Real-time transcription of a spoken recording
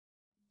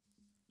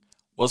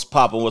What's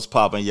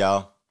poppin',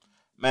 y'all?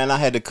 Man, I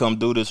had to come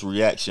do this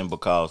reaction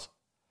because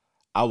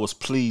I was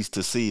pleased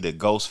to see that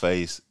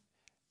Ghostface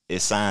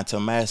is signed to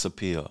Mass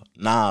Appeal,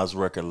 Nas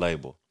record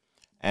label.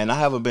 And I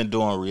haven't been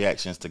doing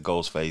reactions to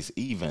Ghostface,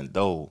 even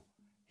though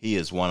he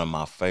is one of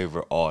my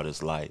favorite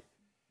artists. Like,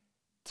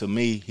 to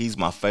me, he's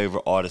my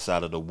favorite artist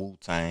out of the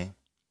Wu-Tang.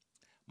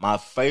 My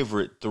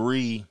favorite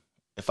three,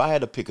 if I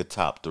had to pick a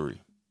top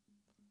three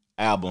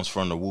albums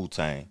from the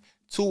Wu-Tang,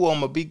 two of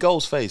them would be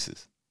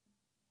Ghostface's.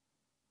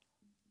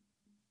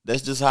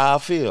 That's just how I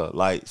feel.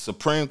 Like,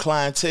 Supreme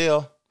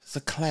Clientele, it's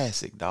a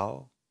classic,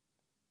 dog.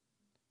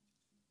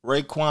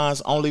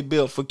 Raekwon's Only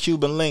Built for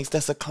Cuban Links,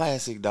 that's a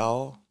classic,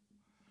 dog.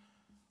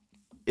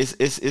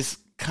 It's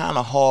kind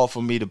of hard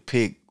for me to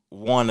pick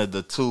one of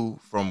the two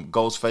from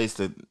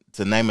Ghostface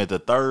to name it the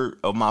third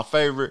of my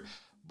favorite.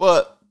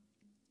 But,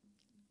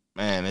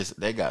 man,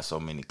 they got so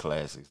many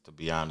classics, to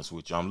be honest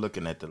with you. I'm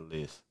looking at the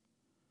list.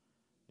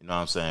 You know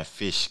what I'm saying?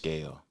 Fish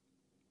Scale,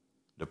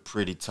 the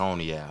Pretty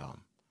Tony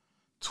album,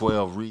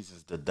 12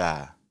 Reasons to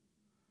Die,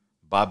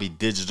 Bobby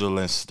Digital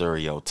and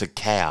Stereo, To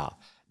Cal.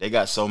 They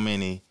got so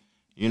many,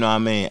 you know what I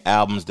mean,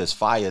 albums that's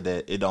fire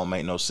that it don't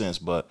make no sense.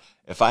 But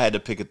if I had to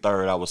pick a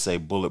third, I would say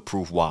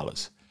Bulletproof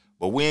Wallace.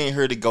 But we ain't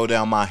here to go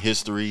down my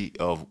history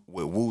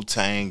with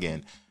Wu-Tang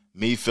and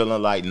me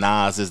feeling like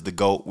Nas is the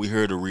GOAT. We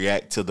here to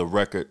react to the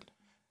record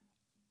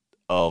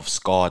of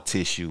Scar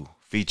Tissue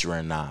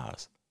featuring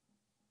Nas.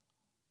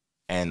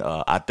 And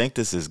I think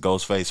this is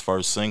Ghostface's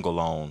first single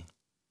on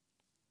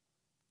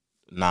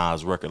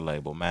Nas record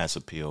label, Mass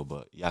Appeal.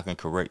 But y'all can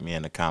correct me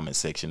in the comment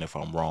section if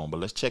I'm wrong. But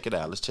let's check it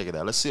out. Let's check it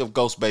out. Let's see if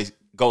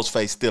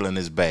Ghostface still in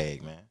his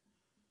bag, man.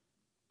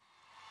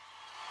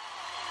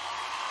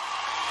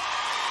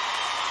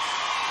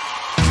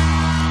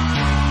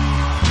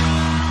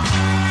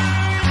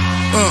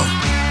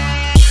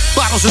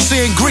 Bottles of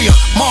sangria,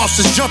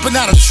 monsters jumping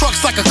out of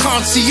trucks like a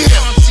concierge.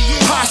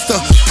 Pasta,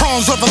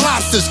 prawns over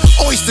lobsters,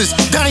 oysters,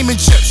 diamond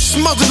chips,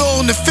 smothered all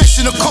in the fish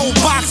in the cold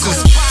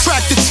boxes.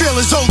 Tractor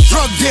trailers, old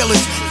drug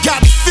dealers,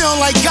 got me feeling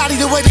like Gotti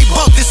the way they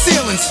bug the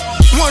ceilings.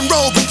 One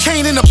roll, but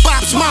Kane in the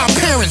box, my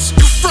appearance.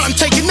 You front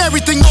taking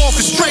everything off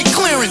for straight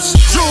clearance.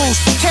 Jewels,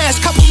 cash,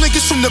 couple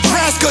niggas from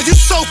Nebraska, you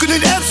soaking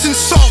in Epsom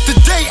salt the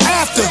day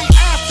after.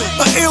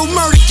 A ill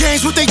murder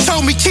game's what they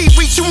told me. Keep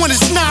reaching when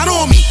it's not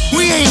on me.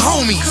 We ain't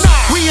homies,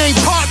 we ain't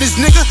partners,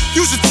 nigga.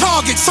 Use a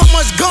target, so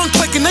much gun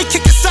clicking, they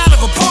kick us out of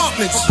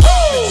apartments.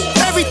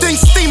 Everything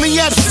steaming,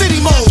 yeah, the city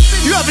mode.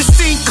 You ever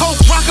seen coke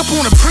rock up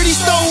on a pretty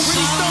stove?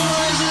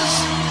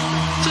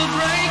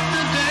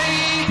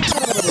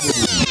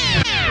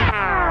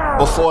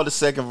 Before the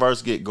second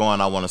verse get going,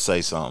 I want to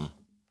say something.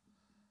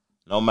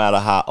 No matter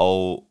how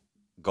old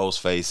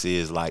Ghostface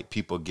is, like,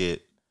 people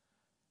get,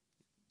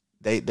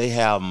 they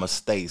have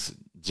mistakes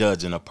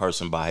judging a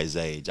person by his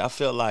age. I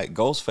feel like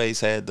Ghostface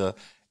had the,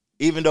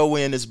 even though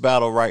we're in this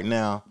battle right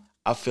now,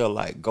 I feel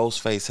like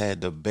Ghostface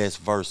had the best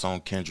verse on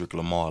Kendrick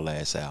Lamar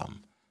last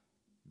album,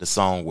 the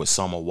song with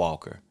Summer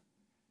Walker.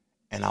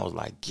 And I was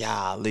like,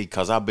 golly,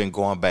 because I've been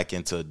going back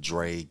into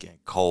Drake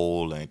and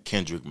Cole and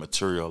Kendrick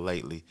material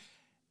lately.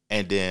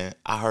 And then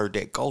I heard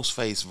that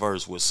Ghostface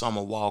verse with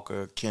Summer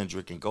Walker,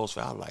 Kendrick, and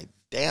Ghostface. I was like,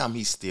 damn,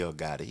 he still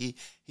got it. He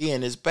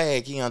in his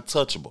bag. He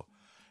untouchable.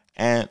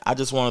 And I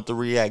just wanted to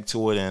react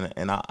to it,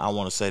 and I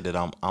want to say that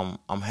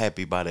I'm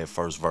happy by that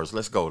first verse.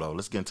 Let's go though.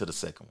 Let's get into the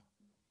second one.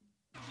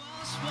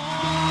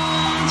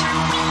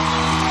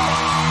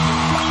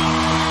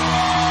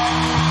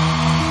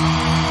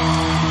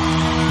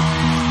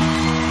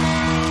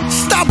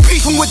 Stop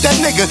beefing with that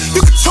nigga.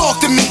 You can talk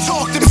to me.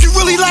 If you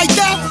really like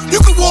that, you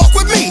can walk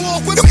with me.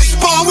 You can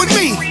spar with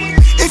me.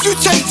 If you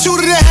take two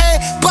to the head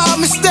by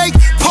mistake,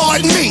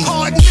 pardon me.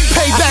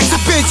 Payback's a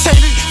bitch,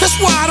 ain't it? That's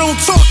why I don't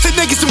talk to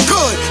niggas I'm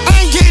good.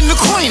 I ain't getting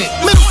acquainted.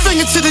 Middle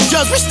finger to the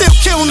judge, we still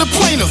killing the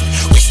plaintiff.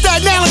 We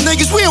Staten Island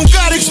niggas, we don't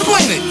gotta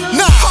explain it.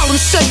 Nah, Harlem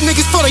Shake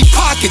niggas for they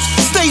pockets.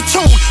 Stay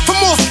tuned for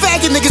more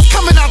faggot niggas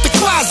coming out the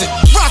closet.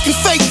 Rockin'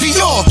 fake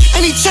Dior.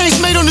 Any change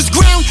made on this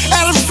ground,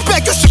 out of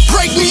respect, you should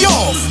break me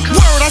off.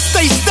 Word, I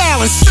stay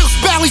styling. Silks,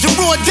 valleys, and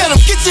raw denim.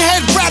 Get your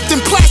head wrapped in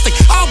plastic.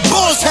 I'll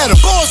boss head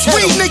 'em.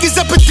 Weed niggas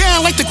up and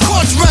down like the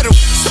courts read 'em.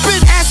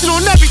 Spit acid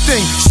on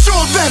everything,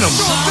 sure venom.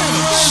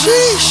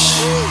 Sheesh.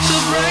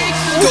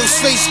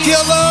 Ghostface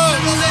Killah,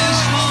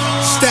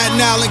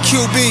 Staten Island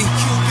QB.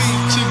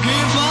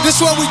 This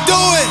what we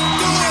doing.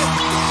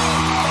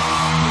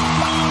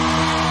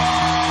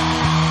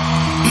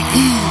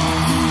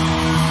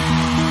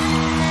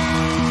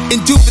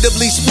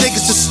 Indubitably, some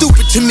niggas are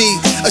stupid to me.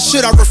 Or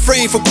should I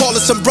refrain from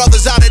calling some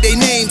brothers out of their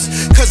names?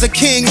 Cause a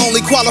king only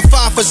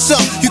qualified for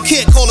some. You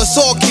can't call us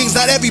all kings,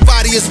 not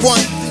everybody is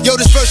one. Yo,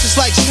 this verse is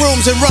like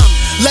shrooms and rum,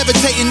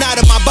 levitating out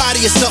of my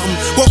body or something.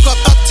 Woke up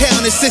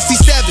uptown in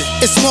 67,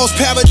 it's Smalls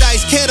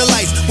Paradise,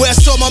 Candlelights, where I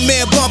saw my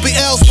man Bumpy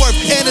Ellsworth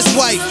and his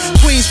wife.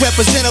 Queens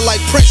represented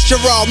like Prince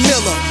Gerard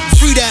Miller.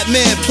 Free that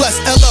man plus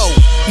LO,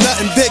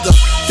 nothing bigger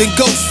than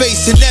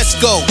Ghostface and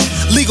Esco.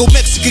 Legal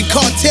Mexican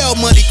cartel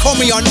money, call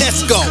me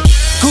Arnesco.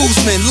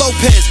 Guzman,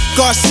 Lopez,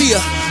 Garcia,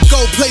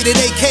 gold-plated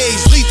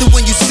AKs, lethal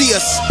when you see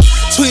us.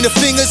 Between between the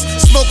fingers,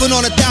 smoking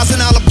on $1,000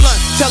 blunt.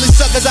 Tell these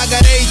suckers I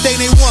got everything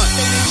they want.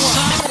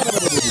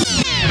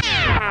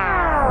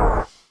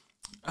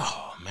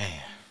 Oh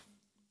man,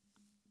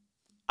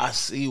 I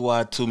see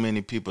why too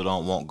many people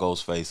don't want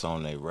Ghostface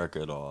on their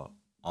record or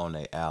on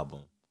their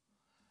album.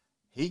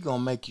 He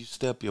gonna make you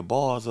step your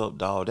bars up,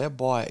 dog. That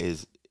boy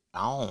is,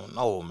 I don't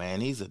know,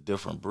 man. He's a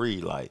different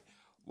breed. Like,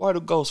 where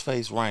do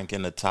Ghostface rank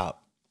in the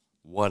top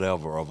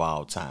whatever of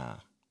all time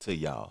to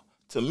y'all?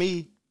 To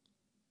me,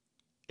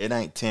 it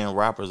ain't 10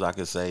 rappers I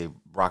could say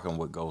rocking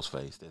with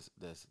Ghostface.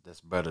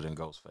 That's better than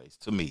Ghostface.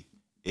 To me,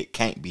 it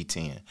can't be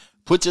 10.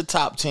 Put your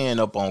top 10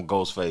 up on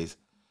Ghostface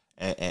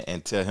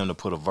and tell him to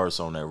put a verse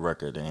on that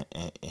record, and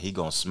he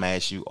gonna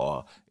smash you,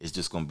 or it's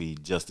just gonna be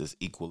just as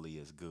equally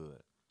as good.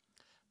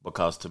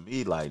 Because to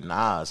me, like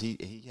Nas,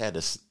 he had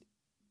to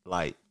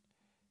like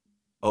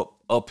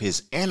up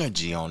his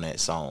energy on that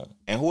song,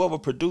 and whoever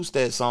produced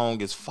that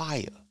song is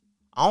fire.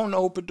 I don't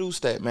know who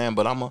produced that, man,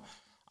 but I'm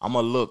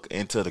gonna look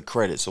into the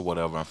credits or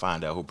whatever and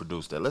find out who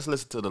produced that. Let's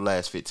listen to the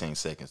last 15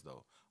 seconds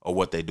though, or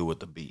what they do with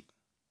the beat.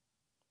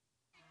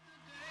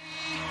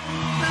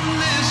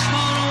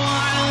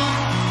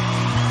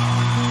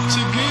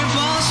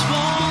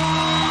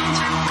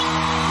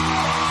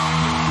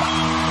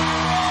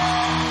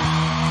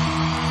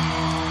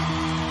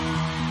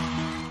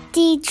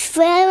 The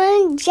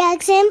Trevor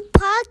Jackson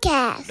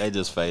Podcast. They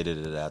just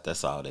faded it out.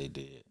 That's all they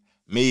did.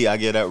 Me, I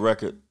get that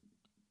record.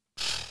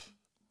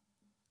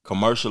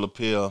 Commercial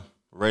appeal,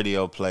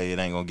 radio play, it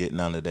ain't gonna get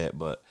none of that,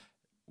 but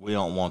we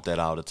don't want that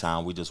all the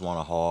time. We just want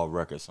a hard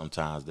record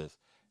sometimes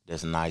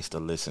that's nice to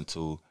listen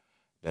to.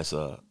 That's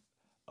a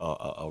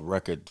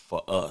record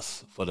for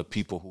us, for the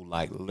people who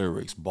like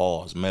lyrics,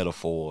 bars,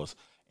 metaphors,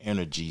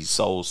 energy,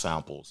 soul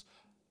samples,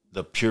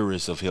 the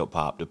purists of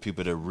hip-hop, the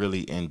people that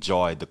really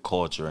enjoy the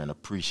culture and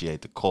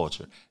appreciate the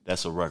culture.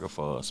 That's a record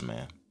for us,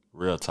 man.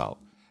 Real talk.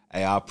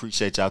 Hey, I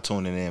appreciate y'all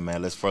tuning in,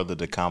 man. Let's further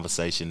the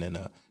conversation in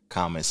the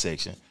comment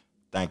section.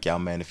 Thank y'all,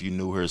 man. If you're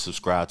new here,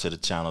 subscribe to the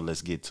channel.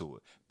 Let's get to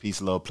it. Peace,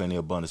 love, plenty of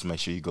abundance. Make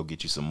sure you go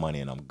get you some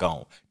money, and I'm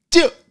gone.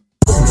 Dip!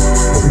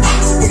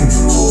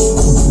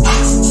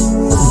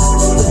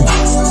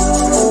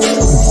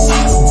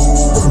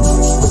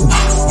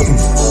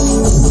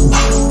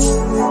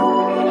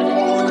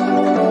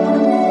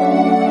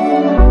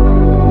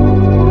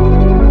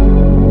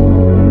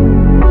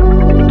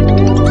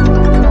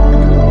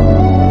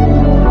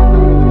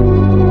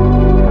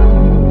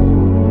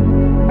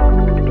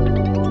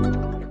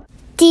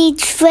 The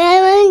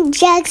Trevor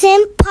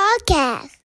Jackson Podcast.